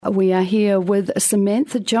We are here with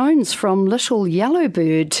Samantha Jones from Little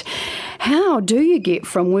Yellowbird. How do you get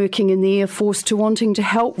from working in the Air Force to wanting to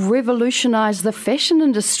help revolutionise the fashion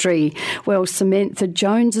industry? Well, Samantha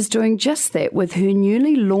Jones is doing just that with her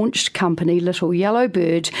newly launched company, Little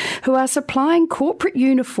Yellowbird, who are supplying corporate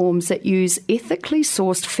uniforms that use ethically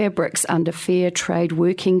sourced fabrics under fair trade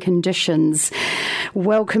working conditions.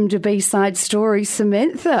 Welcome to B-Side Stories,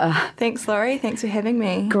 Samantha. Thanks, Laurie. Thanks for having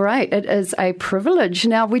me. Great. It is a privilege.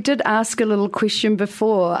 Now, we did ask a little question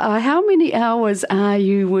before. How many hours are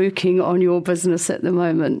you working on your business at the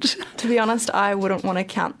moment? To be honest, I wouldn't want to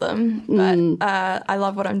count them, but I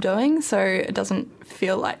love what I'm doing, so it doesn't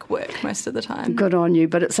feel like work most of the time. Good on you,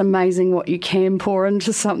 but it's amazing what you can pour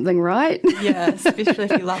into something, right? Yeah, especially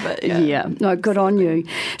if you love it. Yeah. No, good on you.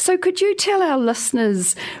 So could you tell our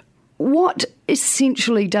listeners what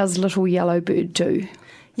essentially does Little Yellowbird do?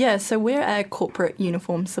 Yeah, so we're a corporate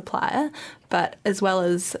uniform supplier, but as well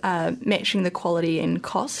as matching the quality and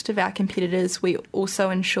cost of our competitors, we also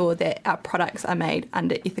ensure that our products are made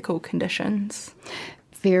under ethical conditions.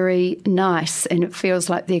 Very nice, and it feels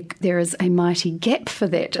like there is a mighty gap for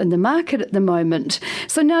that in the market at the moment.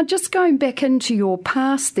 So now just going back into your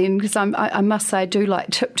past then, because I must say I do like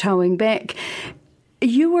tiptoeing back.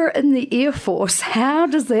 You were in the Air Force. How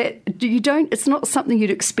does that, it's not something you'd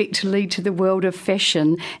expect to lead to the world of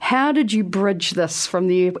fashion. How did you bridge this from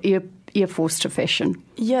the Air Force to fashion?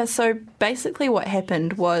 Yeah, so basically what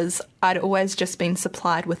happened was I'd always just been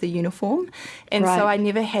supplied with a uniform, and so I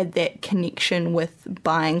never had that connection with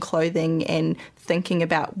buying clothing and thinking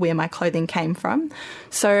about where my clothing came from.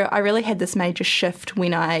 So I really had this major shift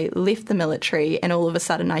when I left the military, and all of a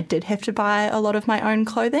sudden I did have to buy a lot of my own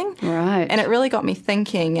clothing. Right. And it really got me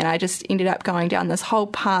thinking, and I just ended up going down this whole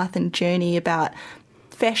path and journey about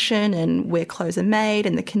fashion and where clothes are made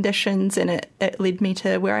and the conditions, and it led me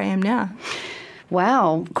to where I am now.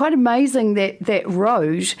 Wow, quite amazing that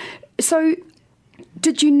road. So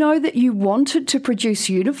did you know that you wanted to produce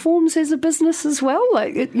uniforms as a business as well?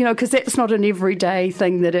 Because that's not an everyday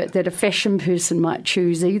thing that a fashion person might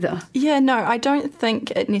choose either. Yeah, no, I don't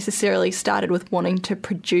think it necessarily started with wanting to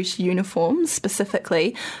produce uniforms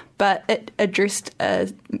specifically, but it addressed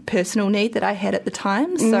a personal need that I had at the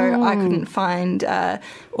time. So I couldn't find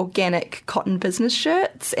organic cotton business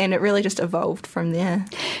shirts, and it really just evolved from there.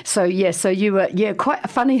 So you were quite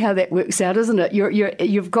funny how that works out, isn't it?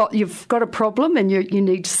 You've got a problem and you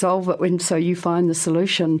need to solve it, and so you find the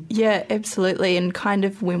solution. Yeah, absolutely. And kind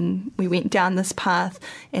of when we went down this path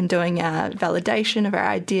and doing our validation of our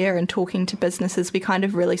idea and talking to businesses, we kind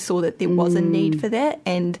of really saw that there was a need for that,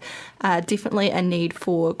 and definitely a need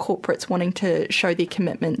for corporates wanting to show their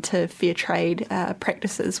commitment to fair trade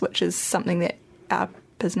practices, which is something that our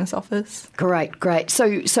business offers. Great.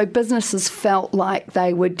 So businesses felt like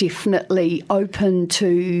they were definitely open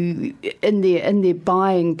to, in their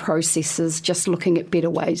buying processes, just looking at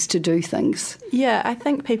better ways to do things. Yeah, I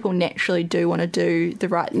think people naturally do want to do the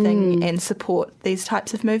right thing and support these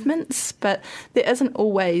types of movements, but there isn't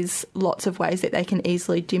always lots of ways that they can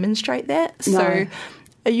easily demonstrate that. No. So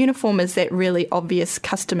a uniform is that really obvious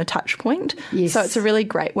customer touch point. Yes. So it's a really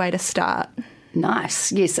great way to start.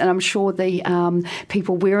 Nice, yes, and I'm sure the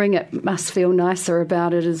people wearing it must feel nicer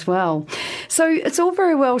about it as well. So it's all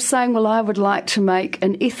very well saying, well, I would like to make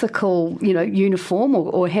an ethical, uniform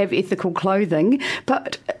or have ethical clothing,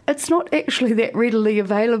 but it's not actually that readily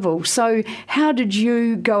available. So how did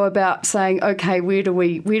you go about saying, okay, where do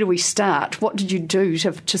we start? What did you do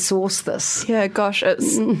to source this? Yeah, gosh,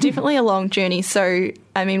 it's definitely a long journey. So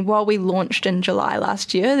while we launched in July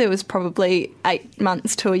last year, there was probably 8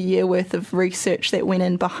 months to a year worth of research that went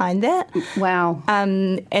in behind that. Wow.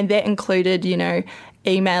 And that included,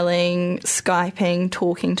 emailing, Skyping,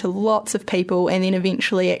 talking to lots of people, and then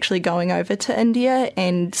eventually actually going over to India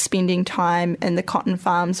and spending time in the cotton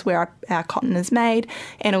farms where our cotton is made.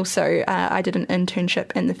 And also I did an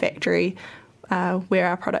internship in the factory where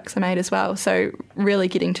our products are made as well. So really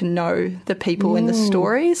getting to know the people and the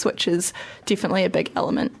stories, which is definitely a big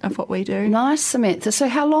element of what we do. Nice, Samantha. So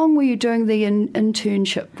how long were you doing the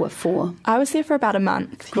internship for? I was there for about a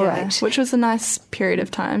month. Great. Yeah, which was a nice period of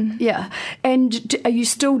time. Yeah. And are you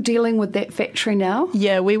still dealing with that factory now?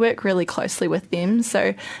 Yeah, we work really closely with them.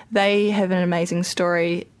 So they have an amazing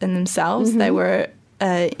story in themselves. They were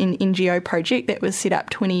an NGO project that was set up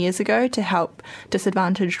 20 years ago to help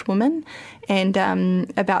disadvantaged women. And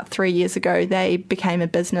about 3 years ago, they became a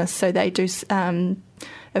business. So they do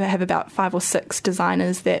have about 5 or 6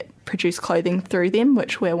 designers that produce clothing through them,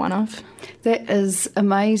 which we're one of. That is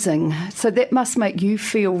amazing. So that must make you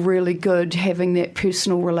feel really good, having that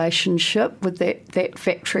personal relationship with that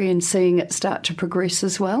factory and seeing it start to progress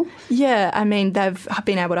as well. Yeah, I mean, they've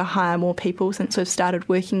been able to hire more people since we've started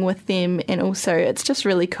working with them, and also it's just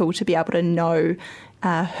really cool to be able to know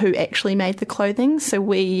who actually made the clothing. So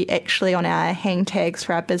we actually, on our hang tags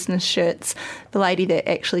for our business shirts, the lady that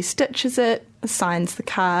actually stitches it signs the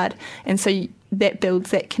card, and so that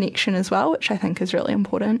builds that connection as well, which I think is really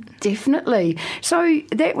important. Definitely. So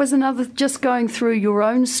that was another, just going through your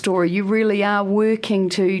own story, you really are working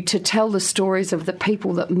to tell the stories of the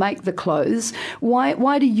people that make the clothes.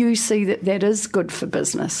 Why do you see that is good for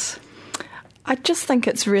business? I just think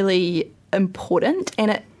it's really important,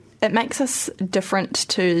 and it makes us different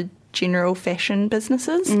to general fashion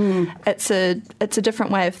businesses. It's a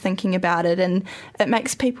different way of thinking about it, and it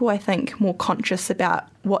makes people, I think, more conscious about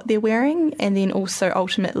what they're wearing, and then also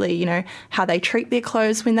ultimately, you know, how they treat their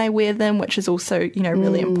clothes when they wear them, which is also, you know,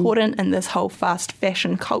 really important in this whole fast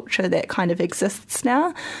fashion culture that kind of exists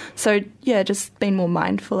now. So yeah, just being more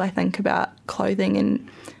mindful, I think, about clothing and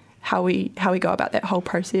how we go about that whole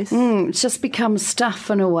process. It's just become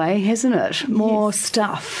stuff in a way, hasn't it? More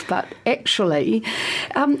stuff. But actually,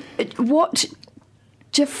 what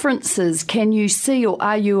differences can you see, or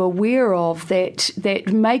are you aware of, that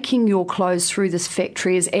making your clothes through this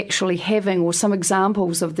factory is actually having, or some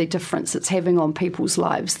examples of the difference it's having on people's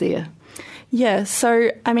lives there? Yeah,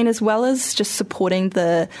 so I mean, as well as just supporting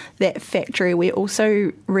that factory, we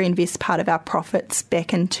also reinvest part of our profits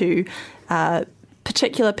back into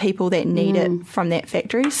particular people that need it from that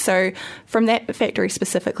factory. So from that factory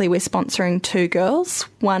specifically, we're sponsoring 2 girls,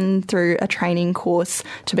 one through a training course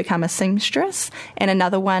to become a seamstress, and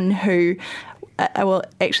another one who,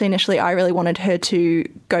 actually initially I really wanted her to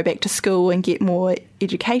go back to school and get more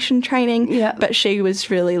education training, but she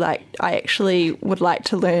was really like, I actually would like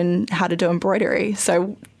to learn how to do embroidery.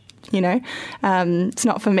 So, you know, it's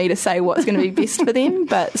not for me to say what's going to be best for them,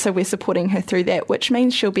 but so we're supporting her through that, which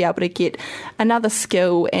means she'll be able to get another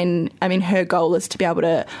skill. And I mean, her goal is to be able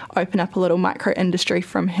to open up a little micro industry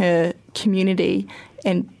from her community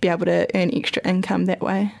and be able to earn extra income that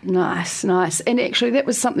way. Nice. And actually that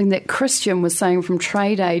was something that Christian was saying from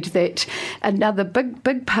Trade Aid, that another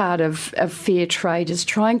big part of fair trade is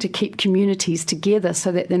trying to keep communities together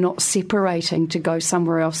so that they're not separating to go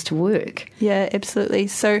somewhere else to work. Yeah, absolutely.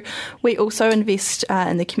 So we also invest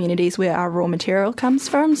in the communities where our raw material comes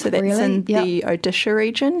from. So that's in the Odisha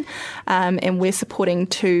region. And we're supporting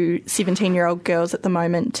 2 17-year-old girls at the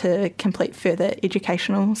moment to complete further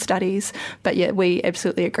educational studies. But yeah, we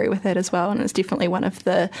absolutely agree with that as well, and it's definitely one of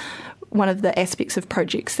the aspects of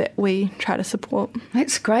projects that we try to support.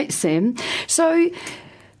 That's great, Sam. So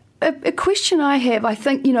a question I have, I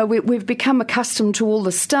think, you know, we've become accustomed to all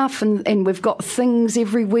the stuff and we've got things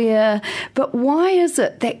everywhere, but why is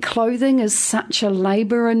it that clothing is such a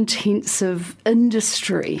labour-intensive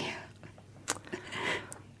industry?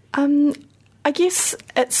 I guess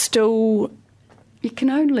it's still... You can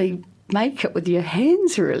only make it with your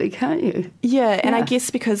hands, really, can't you? Yeah, and I guess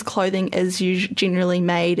because clothing is generally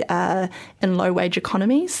made in low-wage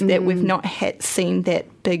economies, that we've not seen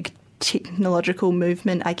that big technological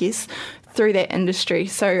movement, I guess, through that industry.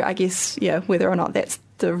 So I guess, whether or not that's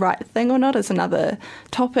the right thing or not is another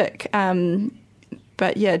topic.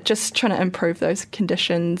 But yeah, just trying to improve those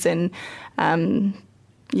conditions and,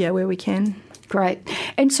 where we can. Great.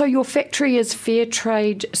 And so your factory is Fair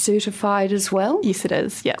Trade certified as well? Yes, it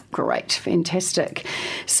is, yeah. Great, fantastic.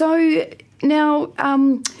 So now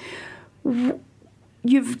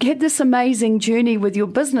you've had this amazing journey with your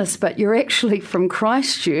business, but you're actually from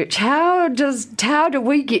Christchurch. How do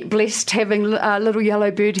we get blessed having a Little Yellow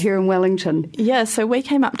Bird here in Wellington? Yeah, so we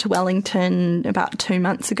came up to Wellington about 2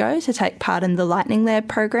 months ago to take part in the Lightning Lab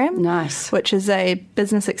program. Nice. Which is a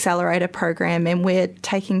business accelerator program, and we're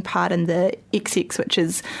taking part in the XX, which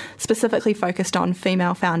is specifically focused on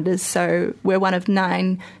female founders. So we're one of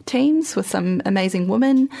 9 teams with some amazing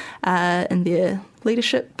women in their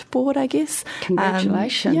leadership board, I guess.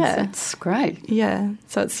 Congratulations. That's great. Yeah.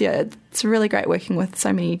 So it's really great working with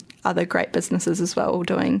so many other great businesses as well, all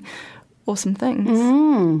doing awesome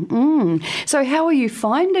things. So how are you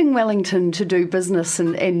finding Wellington to do business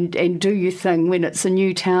and do your thing when it's a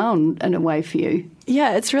new town in a way for you?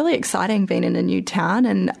 Yeah, it's really exciting being in a new town,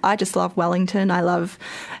 and I just love Wellington. I love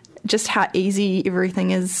just how easy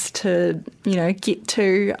everything is to, get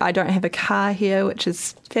to. I don't have a car here, which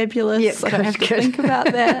is fabulous. Yep, I don't have to think about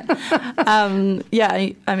that.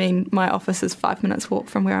 I mean, my office is 5 minutes walk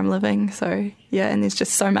from where I'm living. So, and there's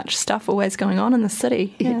just so much stuff always going on in the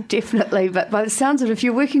city. Yeah, definitely. But by the sounds of it, if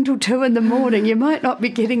you're working till 2 a.m, you might not be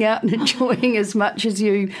getting out and enjoying as much as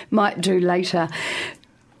you might do later.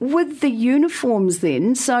 With the uniforms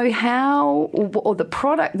then, so how, or the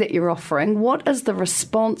product that you're offering, what is the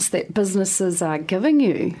response that businesses are giving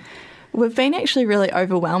you? We've been actually really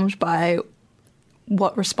overwhelmed by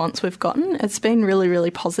what response we've gotten. It's been really, really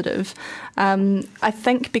positive. I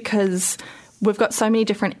think because we've got so many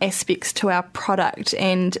different aspects to our product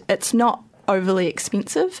and it's not overly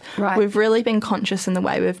expensive. Right. We've really been conscious in the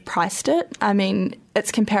way we've priced it. I mean,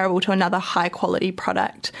 it's comparable to another high quality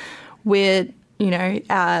product where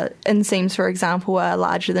our inseams, for example, are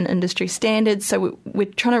larger than industry standards. So we're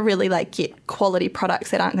trying to really get quality products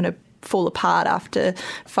that aren't going to fall apart after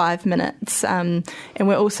 5 minutes. And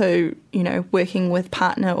we're also, working with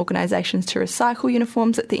partner organisations to recycle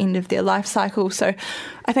uniforms at the end of their life cycle. So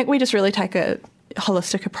I think we just really take a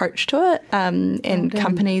holistic approach to it, and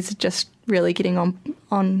companies just really getting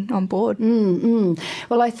on board.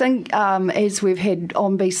 Well, I think as we've had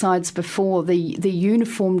on B-Sides before, the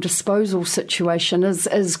uniform disposal situation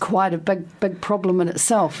is quite a big problem in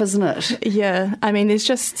itself, isn't it? Yeah, I mean, there's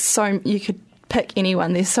just you could pick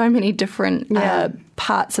anyone. There's so many different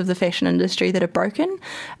parts of the fashion industry that are broken.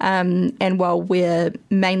 And while we're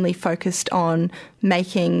mainly focused on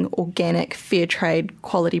making organic, fair trade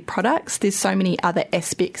quality products, there's so many other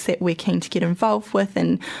aspects that we're keen to get involved with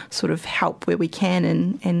and sort of help where we can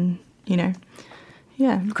and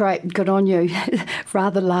Yeah. Great, good on you.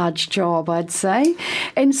 Rather large job, I'd say.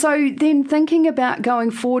 And so then thinking about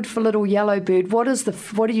going forward for Little Yellowbird, what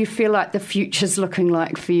do you feel like the future's looking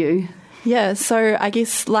like for you? Yeah, so I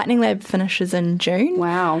guess Lightning Lab finishes in June.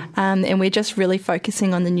 Wow. And we're just really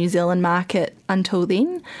focusing on the New Zealand market until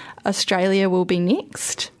then. Australia will be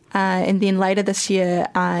next. And then later this year,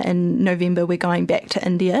 in November, we're going back to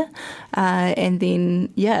India. And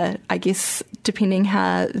then, I guess depending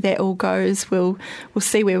how that all goes, we'll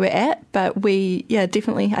see where we're at. But we,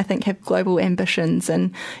 definitely, I think, have global ambitions.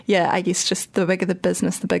 And, I guess just the bigger the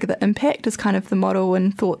business, the bigger the impact is kind of the model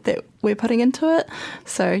and thought that we're putting into it.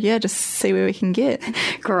 So, just see where we can get.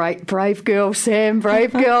 Great. Brave girl, Sam.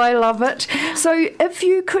 Brave girl. I love it. So if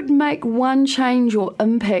you could make one change or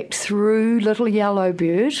impact through Little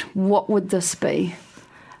Yellowbird, what would this be?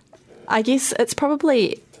 I guess it's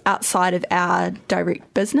probably outside of our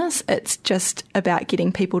direct business. It's just about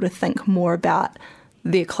getting people to think more about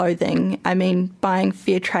their clothing. I mean, buying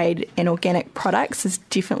fair trade and organic products is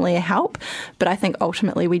definitely a help, but I think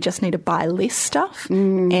ultimately we just need to buy less stuff.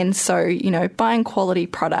 And so, buying quality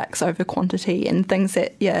products over quantity and things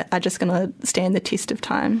that, are just going to stand the test of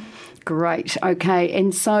time. Great. Okay.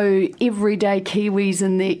 And so everyday Kiwis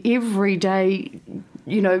in their everyday,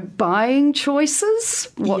 buying choices,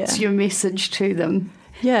 what's your message to them?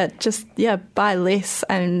 Buy less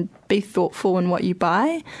and be thoughtful in what you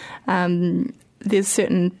buy. There's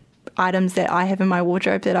certain items that I have in my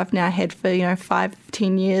wardrobe that I've now had for,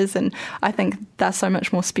 5-10 years, and I think they're so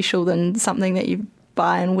much more special than something that you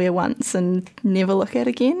buy and wear once and never look at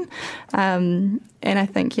again. And I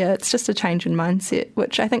think, it's just a change in mindset,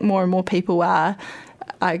 which I think more and more people are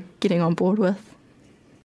getting on board with.